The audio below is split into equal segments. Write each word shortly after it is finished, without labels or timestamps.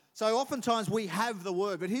So oftentimes we have the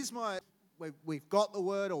word, but we've got the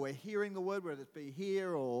word, or we're hearing the word, whether it be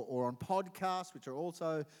here or on podcasts, which are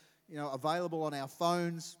also, available on our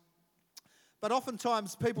phones. But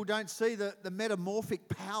oftentimes people don't see the metamorphic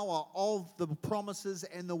power of the promises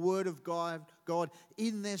and the word of God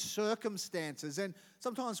in their circumstances. And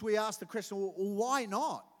sometimes we ask the question, well, why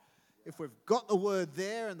not? If we've got the word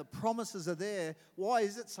there and the promises are there, why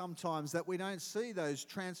is it sometimes that we don't see those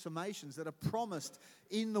transformations that are promised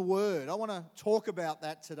in the word? I want to talk about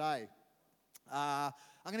that today. I'm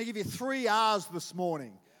going to give you 3 R's this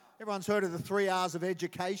morning. Everyone's heard of the 3 R's of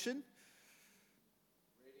education?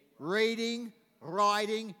 Reading,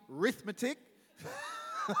 writing, arithmetic.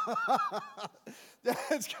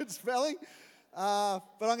 That's good spelling. But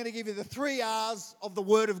I'm going to give you the 3 R's of the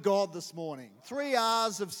Word of God this morning. 3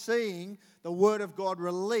 R's of seeing the Word of God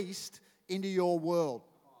released into your world.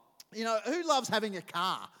 Who loves having a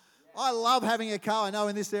car? I love having a car. I know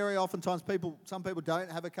in this area oftentimes some people don't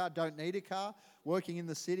have a car, don't need a car. Working in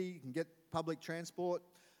the city, you can get public transport.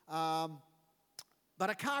 But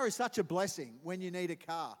a car is such a blessing when you need a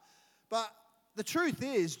car. But the truth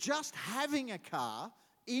is, just having a car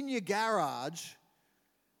in your garage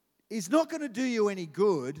is not going to do you any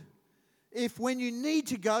good if when you need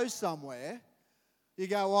to go somewhere, you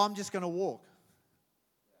go, well, I'm just going to walk.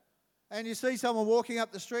 And you see someone walking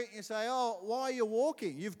up the street and you say, oh, why are you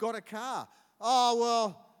walking? You've got a car. Oh,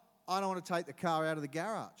 well, I don't want to take the car out of the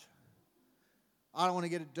garage. I don't want to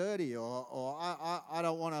get it dirty, or I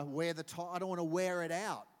don't want to wear I don't want to wear it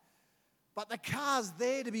out. But the car's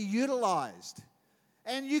there to be utilized.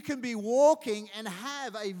 And you can be walking and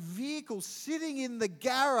have a vehicle sitting in the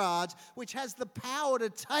garage which has the power to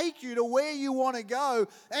take you to where you want to go,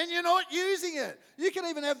 and you're not using it. You can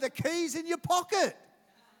even have the keys in your pocket.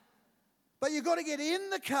 But you've got to get in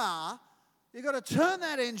the car, you've got to turn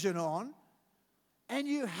that engine on, and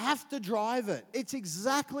you have to drive it. It's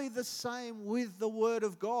exactly the same with the Word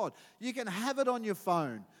of God. You can have it on your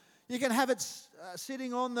phone. You can have it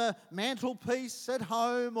sitting on the mantelpiece at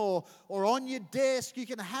home or on your desk. You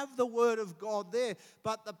can have the Word of God there.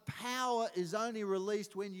 But the power is only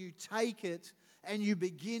released when you take it and you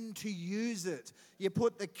begin to use it. You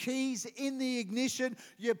put the keys in the ignition,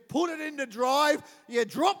 you put it into drive, you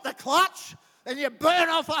drop the clutch, and you burn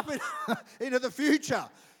off up into the future.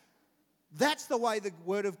 That's the way the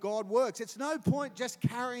Word of God works. It's no point just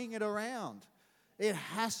carrying it around. It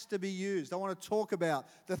has to be used. I want to talk about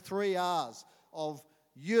the 3 R's of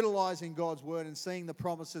utilizing God's Word and seeing the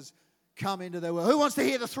promises come into their world. Who wants to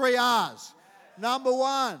hear the 3 R's? Number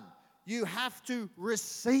 1, you have to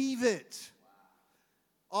receive it.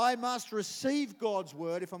 I must receive God's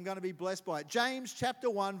Word if I'm going to be blessed by it. James chapter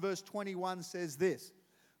 1 verse 21 says this.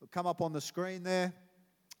 It'll come up on the screen there.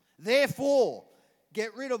 Therefore,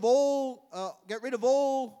 get rid of all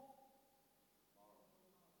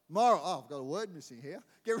moral, I've got a word missing here.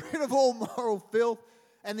 Get rid of all moral filth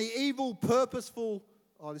and the evil, purposeful,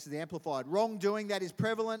 this is the Amplified, wrongdoing that is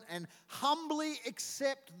prevalent, and humbly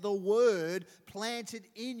accept the word planted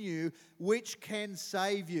in you, which can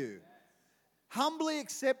save you. Humbly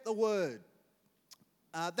accept the word.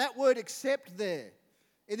 That word accept there,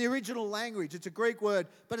 in the original language, it's a Greek word,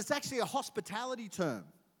 but it's actually a hospitality term.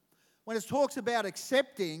 When it talks about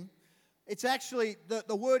accepting, it's actually,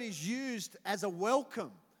 the word is used as a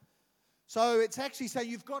welcome. So it's actually saying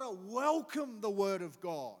you've got to welcome the Word of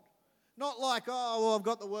God. Not like, I've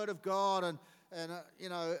got the Word of God and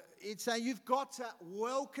it's saying you've got to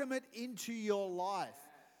welcome it into your life.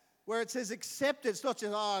 Where it says accept it, it's not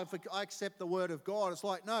just, I accept the Word of God. It's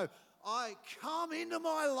like, no, I come into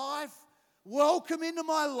my life, welcome into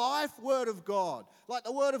my life, Word of God. Like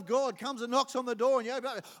the Word of God comes and knocks on the door and you open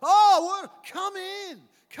up, Word, come in.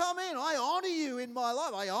 I honor you in my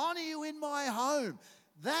life. I honor you in my home.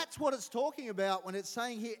 That's what it's talking about when it's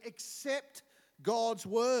saying here, accept God's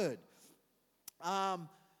Word. And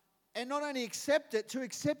not only accept it, to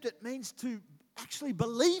accept it means to actually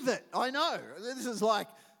believe it. I know, this is like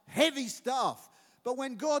heavy stuff. But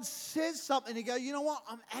when God says something, you go, you know what?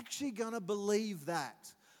 I'm actually going to believe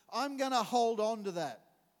that. I'm going to hold on to that.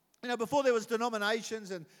 Before there was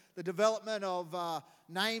denominations and the development of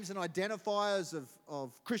names and identifiers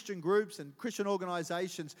of Christian groups and Christian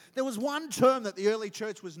organizations, there was one term that the early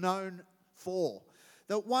church was known for.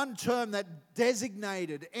 That one term that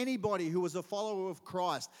designated anybody who was a follower of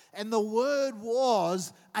Christ. And the word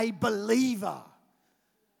was a believer.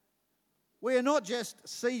 We are not just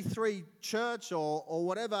C3 church or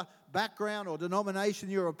whatever background or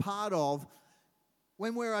denomination you're a part of.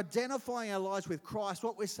 When we're identifying our lives with Christ,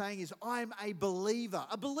 what we're saying is, I'm a believer.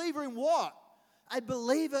 A believer in what? A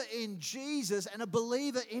believer in Jesus and a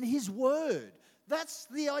believer in His Word. That's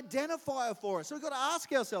the identifier for us. So we've got to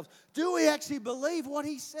ask ourselves, do we actually believe what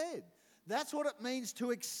he said? That's what it means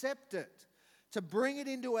to accept it, to bring it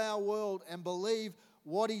into our world and believe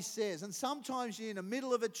what he says. And sometimes you're in the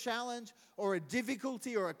middle of a challenge or a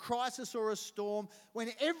difficulty or a crisis or a storm when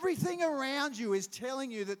everything around you is telling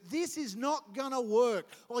you that this is not going to work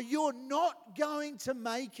or you're not going to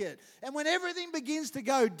make it. And when everything begins to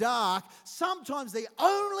go dark, sometimes the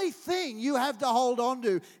only thing you have to hold on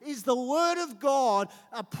to is the Word of God,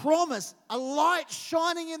 a promise, a light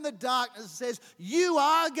shining in the darkness that says you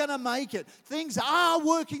are going to make it. Things are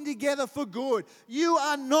working together for good. You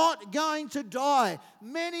are not going to die.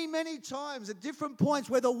 Many, many times at different points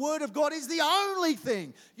where the Word of God is the only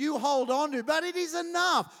thing you hold on to. But it is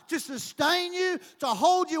enough to sustain you, to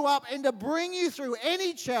hold you up, and to bring you through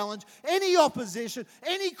any challenge, any opposition,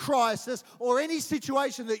 any crisis, or any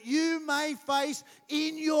situation that you may face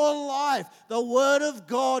in your life. The Word of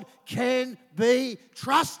God can be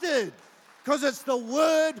trusted because it's the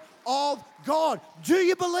Word of God. Do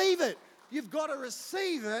you believe it? You've got to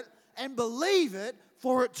receive it and believe it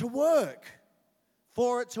for it to work.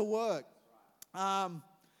 For it to work.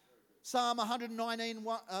 Psalm 119,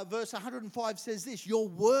 verse 105 says this, your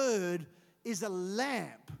word is a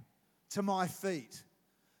lamp to my feet.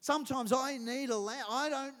 Sometimes I need a lamp. I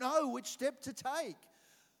don't know which step to take.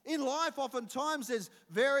 In life, oftentimes there's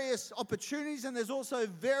various opportunities and there's also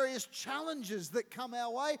various challenges that come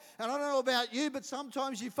our way. And I don't know about you, but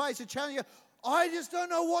sometimes you face a challenge. I just don't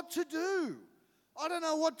know what to do. I don't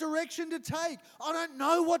know what direction to take. I don't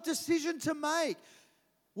know what decision to make.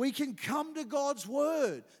 We can come to God's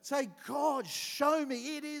word. Say, God, show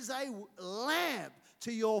me. It is a lamp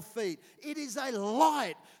to your feet. It is a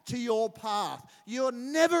light to your path. You're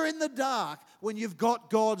never in the dark when you've got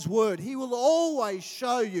God's word. He will always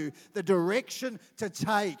show you the direction to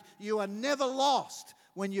take. You are never lost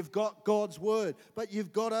when you've got God's word, but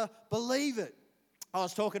you've got to believe it. I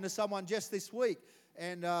was talking to someone just this week,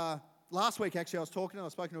 and last week actually I was talking to them. I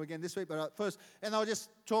was speaking to them again this week, but first, and they were just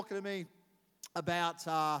talking to me about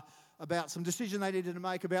some decision they needed to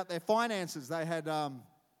make about their finances. They had a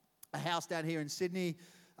house down here in Sydney.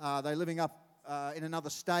 They're living up in another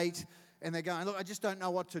state, and they're going, look, I just don't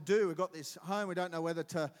know what to do. We've got this home. We don't know whether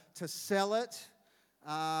to sell it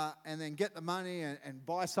and then get the money and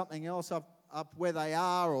buy something else up where they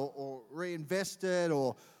are, or reinvest it,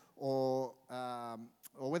 or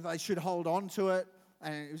whether they should hold on to it.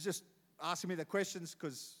 And it was just asking me the questions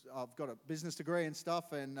because I've got a business degree and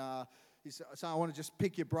stuff, and so I want to just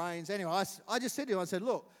pick your brains. Anyway, I just said to him, I said,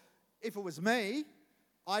 look, if it was me,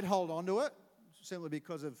 I'd hold on to it simply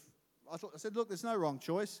because I said, look, there's no wrong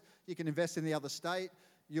choice. You can invest in the other state.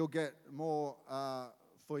 You'll get more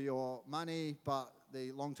for your money, but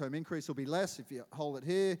the long-term increase will be less. If you hold it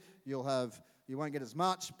here, you won't get as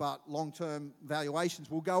much, but long-term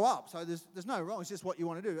valuations will go up. So there's no wrong. It's just what you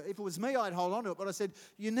want to do. If it was me, I'd hold on to it. But I said,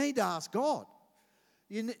 you need to ask God.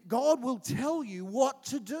 God will tell you what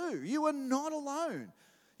to do. You are not alone.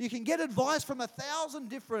 You can get advice from 1,000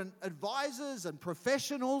 different advisors and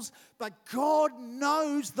professionals, but God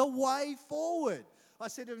knows the way forward. I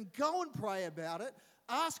said, and go and pray about it.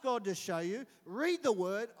 Ask God to show you. Read the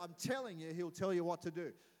word. I'm telling you, he'll tell you what to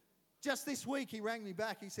do. Just this week, he rang me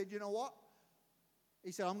back. He said, you know what?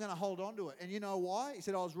 He said, I'm going to hold on to it. And you know why? He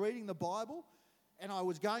said, I was reading the Bible, and I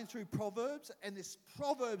was going through Proverbs, and this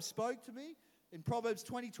proverb spoke to me. In Proverbs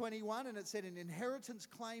 20:21, and it said, an inheritance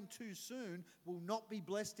claimed too soon will not be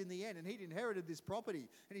blessed in the end. And he'd inherited this property.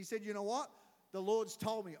 And he said, you know what? The Lord's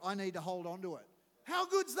told me I need to hold on to it. How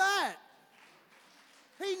good's that?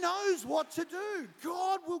 He knows what to do.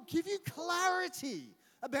 God will give you clarity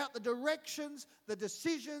about the directions, the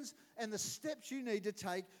decisions, and the steps you need to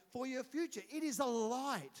take for your future. It is a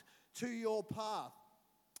light to your path.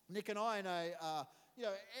 Nick and I,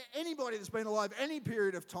 anybody that's been alive any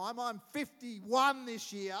period of time, I'm 51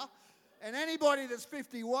 this year, and anybody that's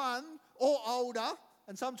 51 or older,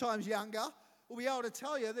 and sometimes younger, will be able to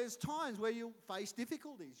tell you there's times where you'll face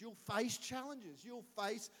difficulties, you'll face challenges, you'll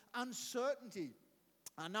face uncertainty.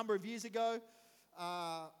 A number of years ago,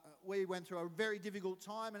 we went through a very difficult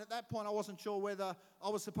time, and at that point I wasn't sure whether I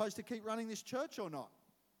was supposed to keep running this church or not.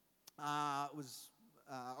 It was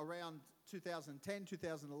around 2010,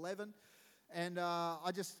 2011. And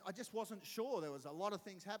I just wasn't sure. There was a lot of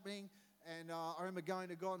things happening, and I remember going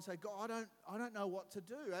to God and saying, God, I don't know what to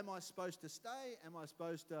do. Am I supposed to stay? Am I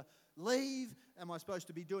supposed to leave? Am I supposed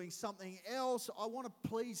to be doing something else? I want to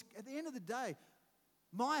please. At the end of the day,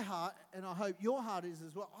 my heart, and I hope your heart is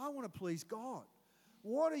as well, I want to please God.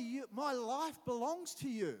 My life belongs to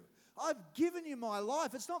you. I've given you my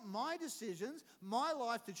life. It's not my decisions, my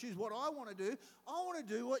life to choose what I want to do. I want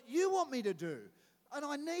to do what you want me to do. And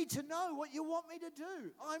I need to know what you want me to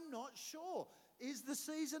do. I'm not sure. Is the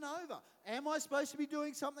season over? Am I supposed to be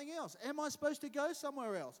doing something else? Am I supposed to go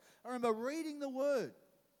somewhere else? I remember reading the Word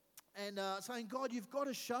and saying, God, you've got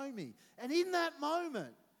to show me. And in that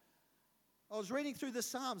moment, I was reading through the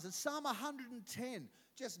Psalms, and Psalm 110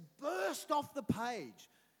 just burst off the page.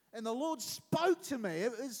 And the Lord spoke to me.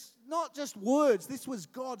 It was not just words. This was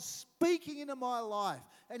God speaking into my life.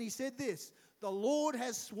 And He said this, the Lord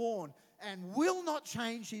has sworn and will not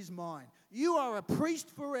change His mind. You are a priest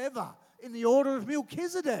forever in the order of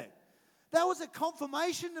Melchizedek. That was a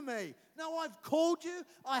confirmation to me. No, I've called you.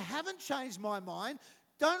 I haven't changed my mind.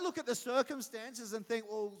 Don't look at the circumstances and think,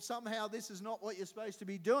 well, somehow this is not what you're supposed to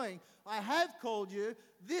be doing. I have called you.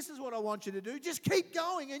 This is what I want you to do. Just keep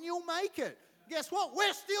going and you'll make it. Guess what?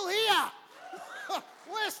 We're still here.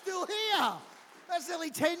 We're still here. That's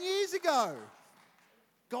nearly 10 years ago.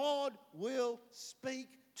 God will speak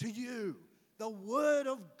to you. The Word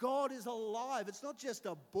of God is alive. It's not just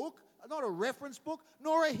a book, not a reference book,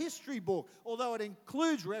 nor a history book, although it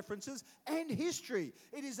includes references and history.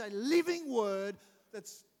 It is a living Word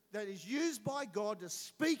that is used by God to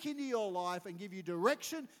speak into your life and give you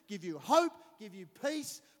direction, give you hope, give you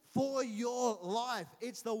peace for your life.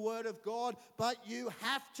 It's the Word of God, but you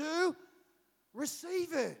have to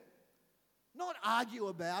receive it. Not argue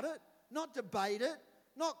about it, not debate it,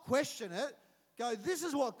 not question it. Go, this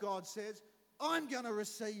is what God says. I'm going to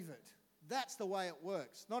receive it. That's the way it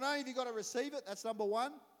works. Not only have you got to receive it, that's number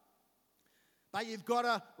one, but you've got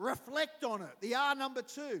to reflect on it. The R number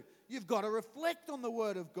two, you've got to reflect on the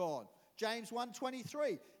Word of God. James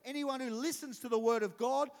 1:23, anyone who listens to the Word of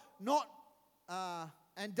God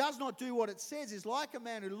and does not do what it says is like a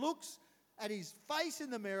man who looks at his face in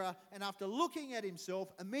the mirror and after looking at himself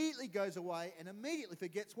immediately goes away and immediately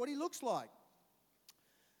forgets what he looks like.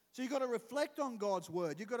 So you've got to reflect on God's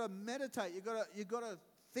Word. You've got to meditate. You've got to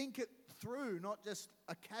think it through, not just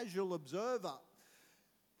a casual observer.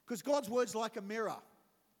 Because God's Word's like a mirror.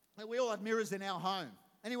 We all have mirrors in our home.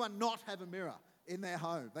 Anyone not have a mirror in their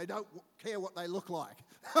home? They don't care what they look like.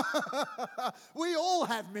 We all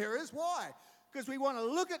have mirrors. Why? Because we want to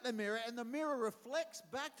look at the mirror and the mirror reflects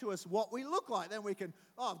back to us what we look like. Then we can,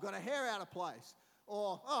 I've got a hair out of place.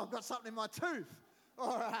 Or, I've got something in my tooth.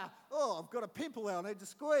 Or, I've got a pimple there I need to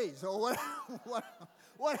squeeze. Or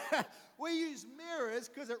whatever. We use mirrors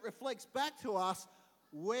because it reflects back to us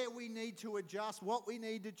where we need to adjust, what we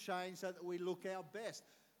need to change so that we look our best.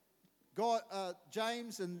 God,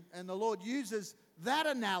 James and the Lord uses that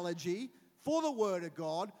analogy for the Word of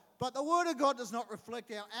God, but the Word of God does not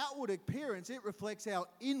reflect our outward appearance, it reflects our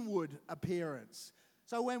inward appearance.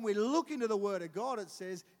 So when we look into the Word of God, it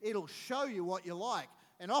says it'll show you what you like.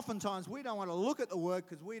 And oftentimes we don't want to look at the Word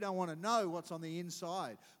because we don't want to know what's on the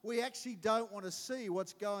inside. We actually don't want to see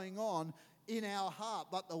what's going on in our heart,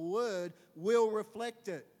 but the Word will reflect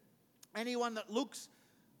it. Anyone that looks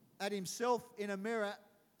at himself in a mirror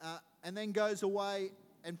and then goes away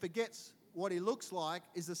and forgets what he looks like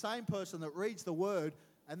is the same person that reads the Word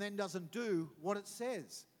and then doesn't do what it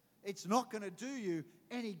says. It's not going to do you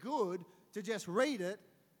any good to just read it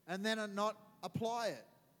and then not apply it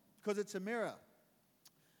because it's a mirror.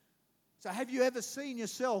 So have you ever seen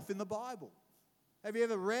yourself in the Bible? Have you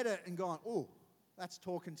ever read it and gone, oh, that's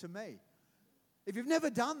talking to me? If you've never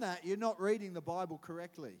done that, you're not reading the Bible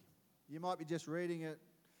correctly. You might be just reading it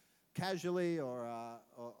casually or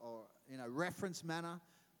in a reference manner.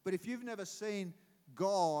 But if you've never seen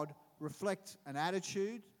God reflect an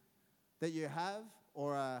attitude that you have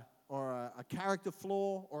or a character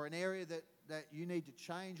flaw or an area that you need to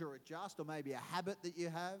change or adjust, or maybe a habit that you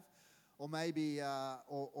have, or maybe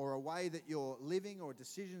or a way that you're living or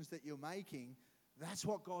decisions that you're making, that's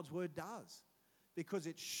what God's Word does, because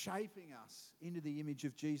it's shaping us into the image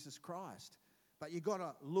of Jesus Christ. But you've got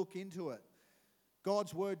to look into it.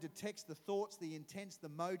 God's Word detects the thoughts, the intents, the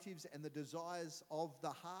motives, and the desires of the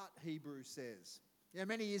heart, Hebrews says.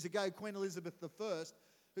 Many years ago, Queen Elizabeth I,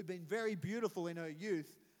 who'd been very beautiful in her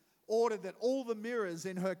youth, ordered that all the mirrors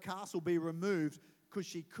in her castle be removed because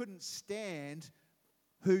she couldn't stand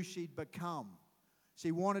who she'd become.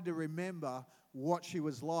 She wanted to remember what she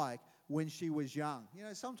was like when she was young.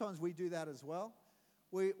 Sometimes we do that as well.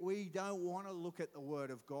 We don't want to look at the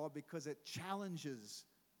Word of God because it challenges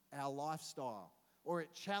our lifestyle, or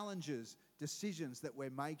it challenges decisions that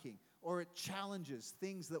we're making, or it challenges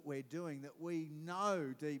things that we're doing that we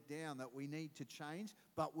know deep down that we need to change,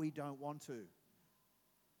 but we don't want to.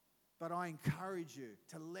 But I encourage you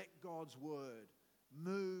to let God's Word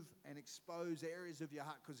move and expose areas of your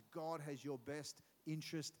heart, because God has your best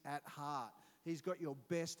interest at heart. He's got your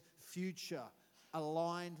best future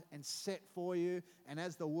aligned and set for you. And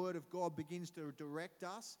as the Word of God begins to direct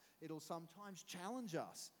us, it'll sometimes challenge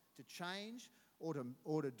us to change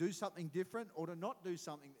or to do something different, or to not do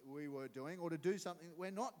something that we were doing, or to do something that we're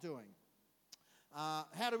not doing.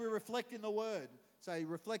 How do we reflect in the Word? Say,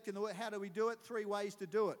 reflect in the Word. How do we do it? 3 ways to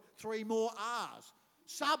do it. 3 more R's.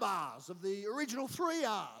 Sub-R's of the original 3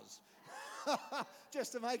 R's.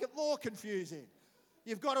 Just to make it more confusing.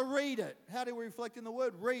 You've got to read it. How do we reflect in the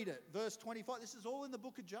Word? Read it. Verse 25. This is all in the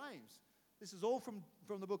book of James. This is all from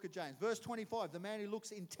the book of James. Verse 25. The man who looks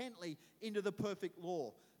intently into the perfect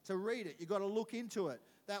law. To read it, you've got to look into it.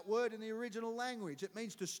 That word in the original language, it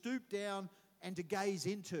means to stoop down and to gaze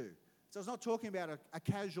into. So it's not talking about a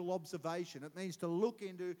casual observation. It means to look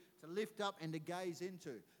into, to lift up and to gaze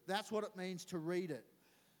into. That's what it means to read it.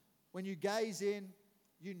 When you gaze in,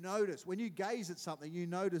 you notice. When you gaze at something, you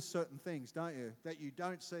notice certain things, don't you? That you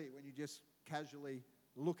don't see when you just casually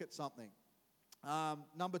look at something.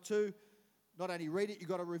 Number 2, not only read it, you've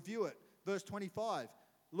got to review it. Verse 25,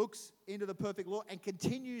 looks into the perfect law and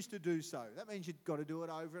continues to do so. That means you've got to do it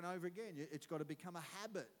over and over again. It's got to become a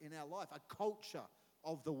habit in our life, a culture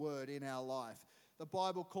of the Word in our life. The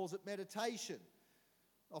Bible calls it meditation.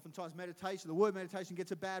 Oftentimes meditation, the word meditation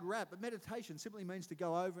gets a bad rap, but meditation simply means to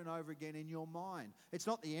go over and over again in your mind. It's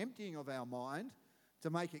not the emptying of our mind to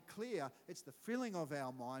make it clear. It's the filling of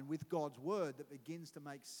our mind with God's Word that begins to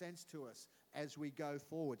make sense to us as we go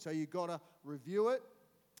forward. So you've got to review it.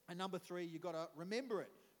 And number 3, you've got to remember it.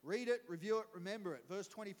 Read it, review it, remember it. Verse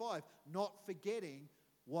 25, not forgetting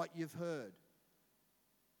what you've heard.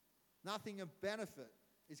 Nothing of benefit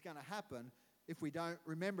is going to happen if we don't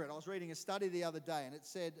remember it. I was reading a study the other day, and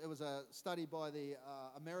it was a study by the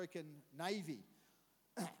American Navy,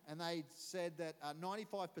 and they said that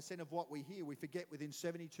 95% of what we hear we forget within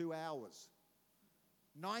 72 hours.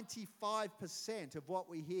 95% of what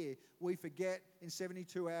we hear we forget in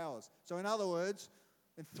 72 hours. So in other words,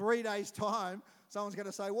 in 3 days' time, someone's going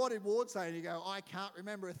to say, what did Ward say? And you go, I can't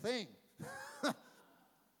remember a thing.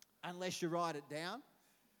 Unless you write it down,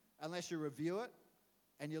 unless you review it,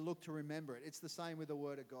 and you look to remember it. It's the same with the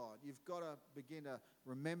Word of God. You've got to begin to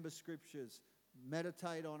remember Scriptures,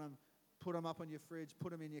 meditate on them, put them up on your fridge,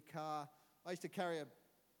 put them in your car. I used to carry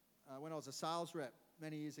when I was a sales rep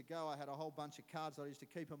many years ago, I had a whole bunch of cards that I used to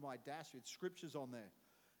keep on my dash with Scriptures on there.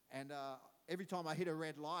 And every time I hit a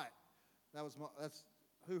red light, that's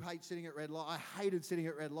who hates sitting at red lights? I hated sitting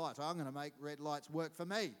at red lights. I'm going to make red lights work for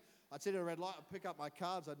me. I'd sit at a red light, I'd pick up my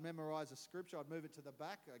cards, I'd memorize a scripture, I'd move it to the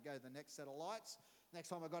back, I'd go to the next set of lights. Next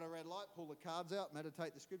time I got a red light, pull the cards out,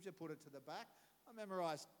 meditate the scripture, put it to the back. I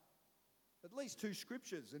memorized at least 2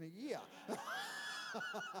 scriptures in a year.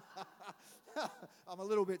 I'm a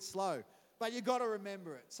little bit slow, but you've got to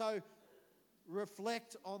remember it. So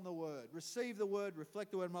reflect on the Word. Receive the Word,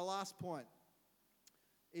 reflect the Word. My last point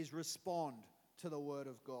is respond to the Word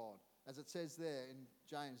of God. As it says there in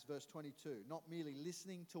James verse 22, not merely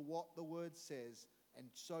listening to what the Word says and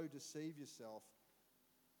so deceive yourself,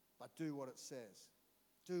 but do what it says.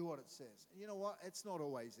 Do what it says. And you know what? It's not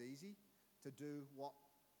always easy to do what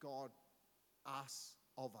God asks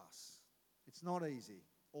of us. It's not easy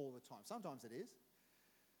all the time. Sometimes it is.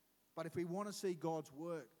 But if we want to see God's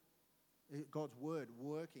Word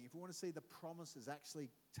working, if we want to see the promises actually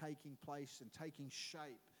taking place and taking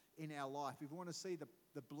shape in our life, if we want to see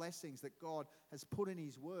the blessings that God has put in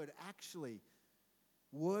His Word actually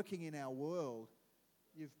working in our world,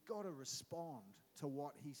 you've got to respond to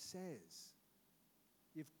what He says.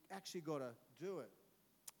 You've actually got to do it.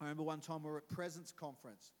 I remember one time we were at Presence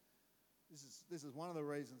Conference. This is one of the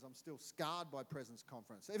reasons I'm still scarred by Presence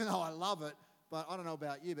Conference. Even though I love it, but I don't know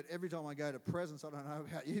about you, but every time I go to Presence, I don't know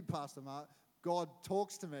about you, Pastor Mark, God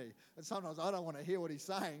talks to me. And sometimes I don't want to hear what He's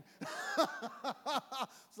saying.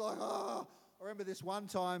 It's like, oh. I remember this one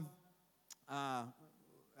time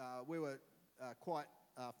we were quite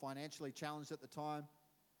financially challenged at the time.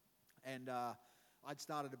 And I'd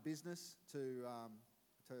started a business to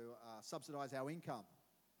subsidise our income.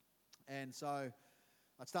 And so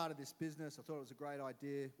I started this business. I thought it was a great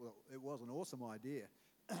idea. Well, it was an awesome idea.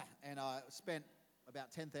 And I spent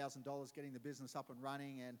about $10,000 getting the business up and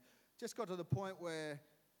running, and just got to the point where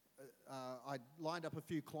I lined up a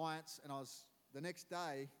few clients, and the next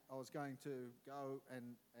day I was going to go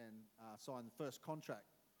and sign the first contract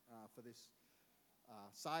for this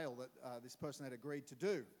sale that this person had agreed to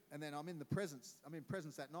do. And then I'm in presence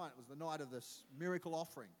that night. It was the night of this miracle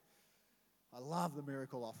offering. I love the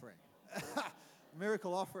miracle offering.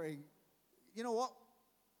 Miracle offering, you know what?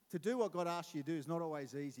 To do what God asks you to do is not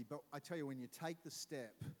always easy, but I tell you, when you take the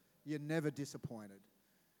step, you're never disappointed.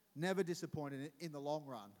 Never disappointed in the long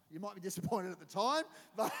run. You might be disappointed at the time,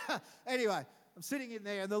 but anyway, I'm sitting in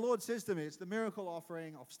there, and the Lord says to me, it's the miracle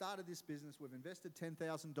offering. I've started this business. We've invested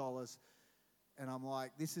 $10,000. And I'm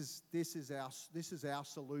like, this is our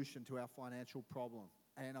solution to our financial problem.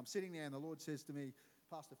 And I'm sitting there, and the Lord says to me,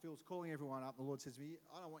 Pastor Phil's calling everyone up. And the Lord says to me,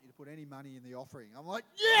 I don't want you to put any money in the offering. I'm like,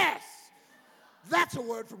 yes! That's a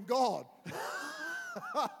word from God.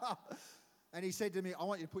 And he said to me, I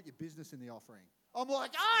want you to put your business in the offering. I'm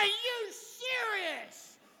like, are you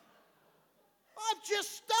serious? I've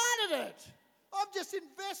just started it. I've just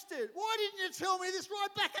invested. Why didn't you tell me this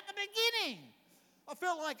right back at the beginning? I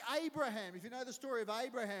felt like Abraham, if you know the story of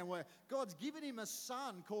Abraham, where God's given him a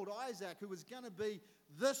son called Isaac who was going to be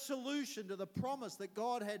the solution to the promise that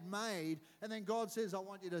God had made. And then God says, I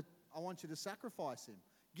want you to sacrifice him.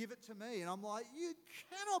 Give it to me. And I'm like, you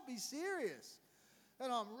cannot be serious.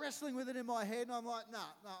 And I'm wrestling with it in my head, and I'm like, no,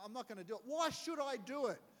 I'm not going to do it. Why should I do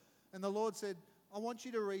it? And the Lord said, I want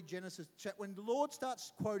you to read Genesis. When the Lord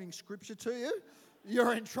starts quoting scripture to you,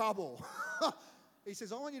 you're in trouble. He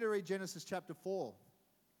says, I want you to read Genesis chapter 4.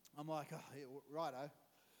 I'm like, oh, yeah, righto.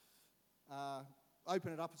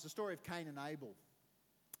 Open it up. It's the story of Cain and Abel.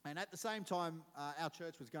 And at the same time, our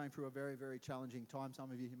church was going through a very, very challenging time. Some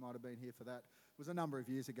of you might have been here for that. It was a number of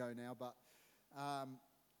years ago now, but...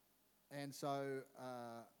 And so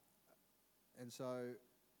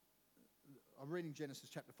I'm reading Genesis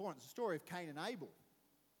chapter 4, and it's the story of Cain and Abel.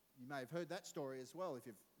 You may have heard that story as well if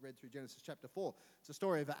you've read through Genesis chapter 4. It's the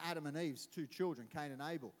story of Adam and Eve's two children, Cain and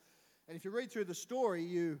Abel. And if you read through the story,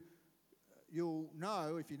 you'll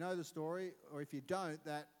know, if you know the story, or if you don't,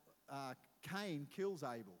 that Cain kills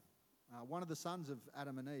Abel. One of the sons of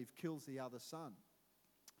Adam and Eve kills the other son.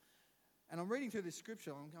 And I'm reading through this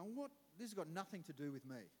scripture, I'm going, what? This has got nothing to do with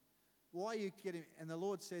me. Why are you getting... And the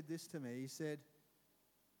Lord said this to me. He said,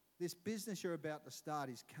 this business you're about to start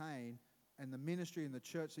is Cain, and the ministry and the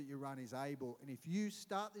church that you run is Abel. And if you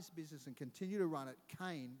start this business and continue to run it,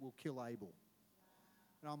 Cain will kill Abel.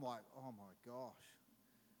 And I'm like, oh my gosh.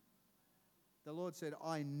 The Lord said,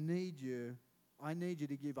 I need you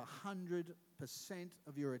to give 100%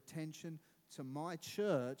 of your attention to my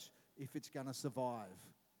church if it's going to survive.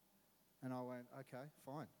 And I went, okay,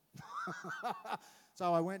 fine.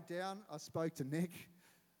 So I went down, I spoke to Nick,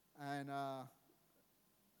 and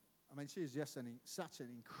she's just such an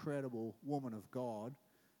incredible woman of God.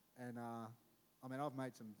 And I've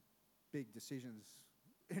made some big decisions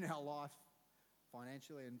in our life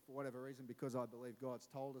financially, and for whatever reason, because I believe God's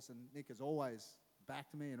told us, and Nick has always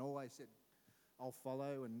backed me and always said, I'll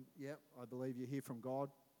follow, and yep, I believe you hear from God.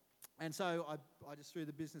 And so I just threw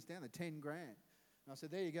the business down, the 10 grand. And I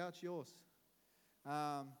said, there you go, it's yours.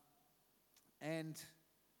 And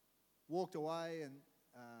walked away, and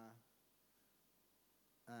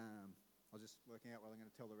I was just working out whether I'm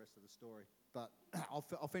going to tell the rest of the story, but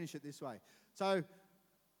I'll finish it this way. So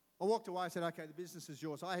I walked away, I said, okay, the business is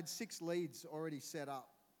yours. I had 6 leads already set up,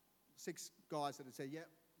 6 guys that had said, yep,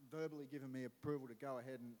 verbally given me approval to go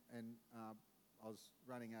ahead, and I was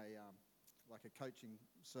running a coaching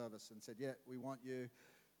service, and said, yeah, we want you,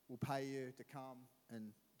 we'll pay you to come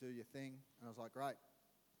and do your thing. And I was like, great.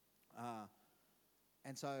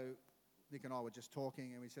 And so Nick and I were just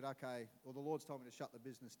talking, and we said, okay, well, the Lord's told me to shut the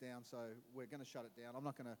business down, so we're going to shut it down. I'm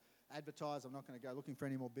not going to advertise. I'm not going to go looking for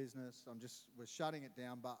any more business. We're shutting it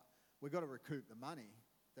down, but we've got to recoup the money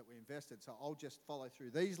that we invested. So I'll just follow through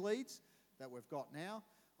these leads that we've got now.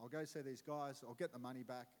 I'll go see these guys. I'll get the money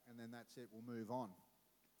back, and then that's it. We'll move on.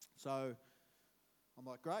 So I'm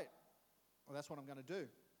like, great. Well, that's what I'm going to do.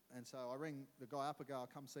 And so I ring the guy up and go, I'll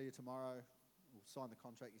come see you tomorrow. We'll sign the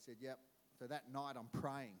contract. He said, yep. So that night I'm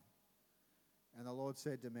praying. And the Lord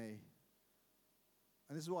said to me,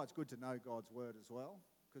 and this is why it's good to know God's word as well,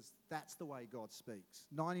 because that's the way God speaks.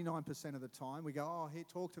 99% of the time we go, oh, he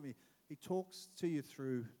talked to me. He talks to you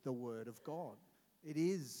through the word of God. It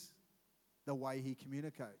is the way he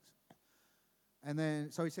communicates. And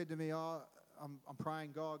then, so he said to me, I'm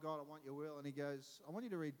praying, God, I want your will. And he goes, I want you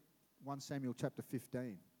to read 1 Samuel chapter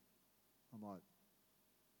 15. I'm like,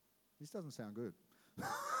 this doesn't sound good.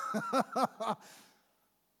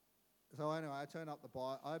 So anyway, I open up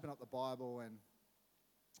the Bible, and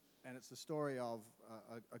it's the story of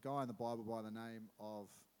a guy in the Bible by the name of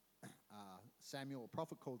Samuel, a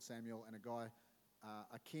prophet called Samuel, and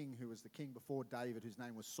a king who was the king before David, whose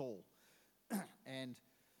name was Saul. And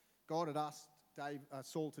God had asked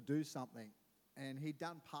Saul to do something, and he'd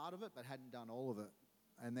done part of it, but hadn't done all of it.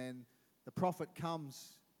 And then the prophet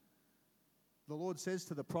comes. The Lord says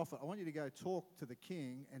to the prophet, I want you to go talk to the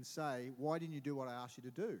king and say, why didn't you do what I asked you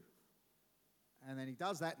to do? And then he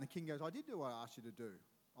does that, and the king goes, I did do what I asked you to do.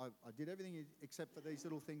 I did everything except for these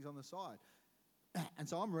little things on the side. And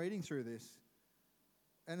so I'm reading through this,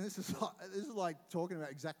 And this is like talking about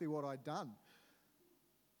exactly what I'd done.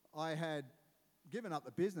 I had given up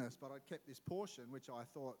the business, but I'd kept this portion, which I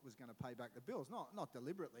thought was going to pay back the bills. Not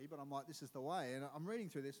deliberately, but I'm like, this is the way. And I'm reading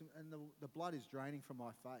through this, and the blood is draining from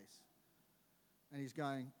my face. And he's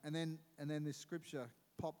going, and then this scripture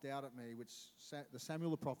popped out at me, which the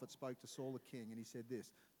Samuel the prophet spoke to Saul the king, and he said this: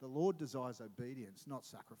 the Lord desires obedience, not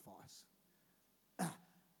sacrifice.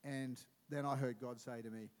 And then I heard God say to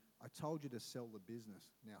me, I told you to sell the business,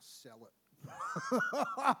 now sell it.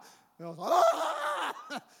 And I was like,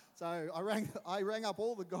 ah! So I rang up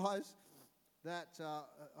all the guys that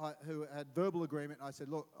who had verbal agreement. I said,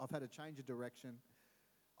 look, I've had a change of direction.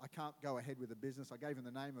 I can't go ahead with the business. I gave them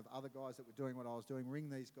the name of other guys that were doing what I was doing. Ring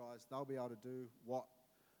these guys. They'll be able to do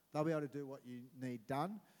what you need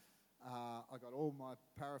done. I got all my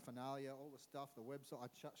paraphernalia, all the stuff, the website. I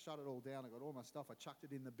shut it all down. I got all my stuff. I chucked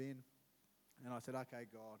it in the bin. And I said, okay,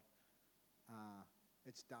 God,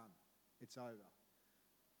 it's done. It's over.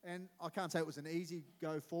 And I can't say it was an easy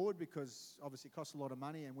go forward because obviously it cost a lot of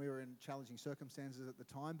money and we were in challenging circumstances at the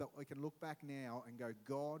time. But we can look back now and go,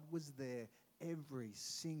 God was there every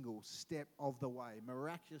single step of the way,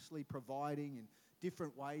 miraculously providing in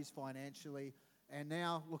different ways financially. And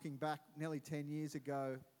now, looking back nearly 10 years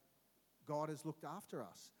ago, God has looked after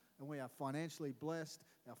us. And we are financially blessed.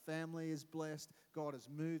 Our family is blessed. God has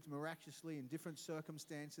moved miraculously in different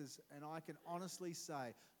circumstances. And I can honestly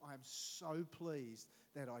say I am so pleased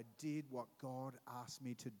that I did what God asked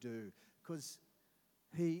me to do, because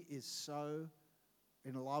He is so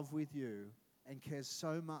in love with you and cares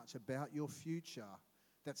so much about your future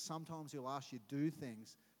that sometimes He'll ask you to do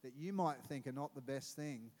things that you might think are not the best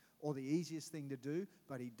thing or the easiest thing to do,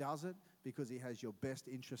 but He does it because He has your best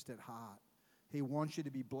interest at heart. He wants you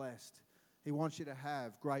to be blessed. He wants you to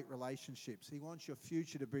have great relationships. He wants your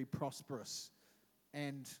future to be prosperous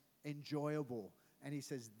and enjoyable. And He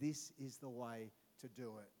says, this is the way to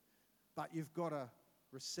do it. But you've got to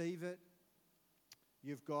receive it.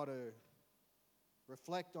 You've got to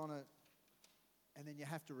reflect on it. And then you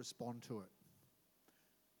have to respond to it.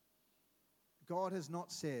 God has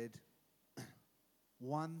not said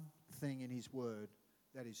one thing in His word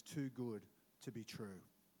that is too good to be true.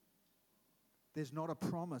 There's not a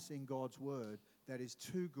promise in God's word that is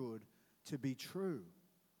too good to be true.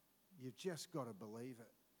 You've just got to believe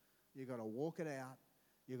it. You've got to walk it out.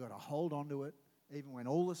 You've got to hold on to it, even when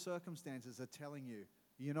all the circumstances are telling you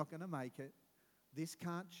you're not going to make it. This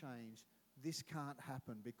can't change. This can't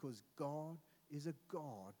happen, because God is a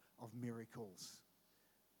God of miracles.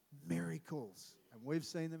 Miracles. And we've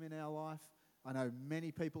seen them in our life. I know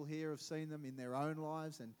many people here have seen them in their own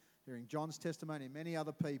lives, and hearing John's testimony and many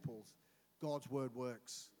other people's. God's word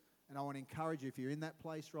works. And I want to encourage you, if you're in that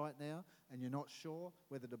place right now and you're not sure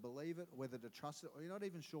whether to believe it or whether to trust it, or you're not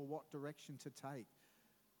even sure what direction to take,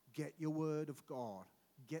 get your word of God.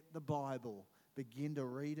 Get the Bible. Begin to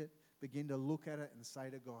read it. Begin to look at it and say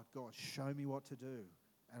to God, God, show me what to do.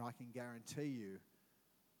 And I can guarantee you,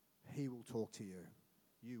 He will talk to you.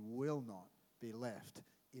 You will not be left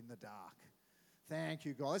in the dark. Thank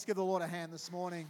you, God. Let's give the Lord a hand this morning.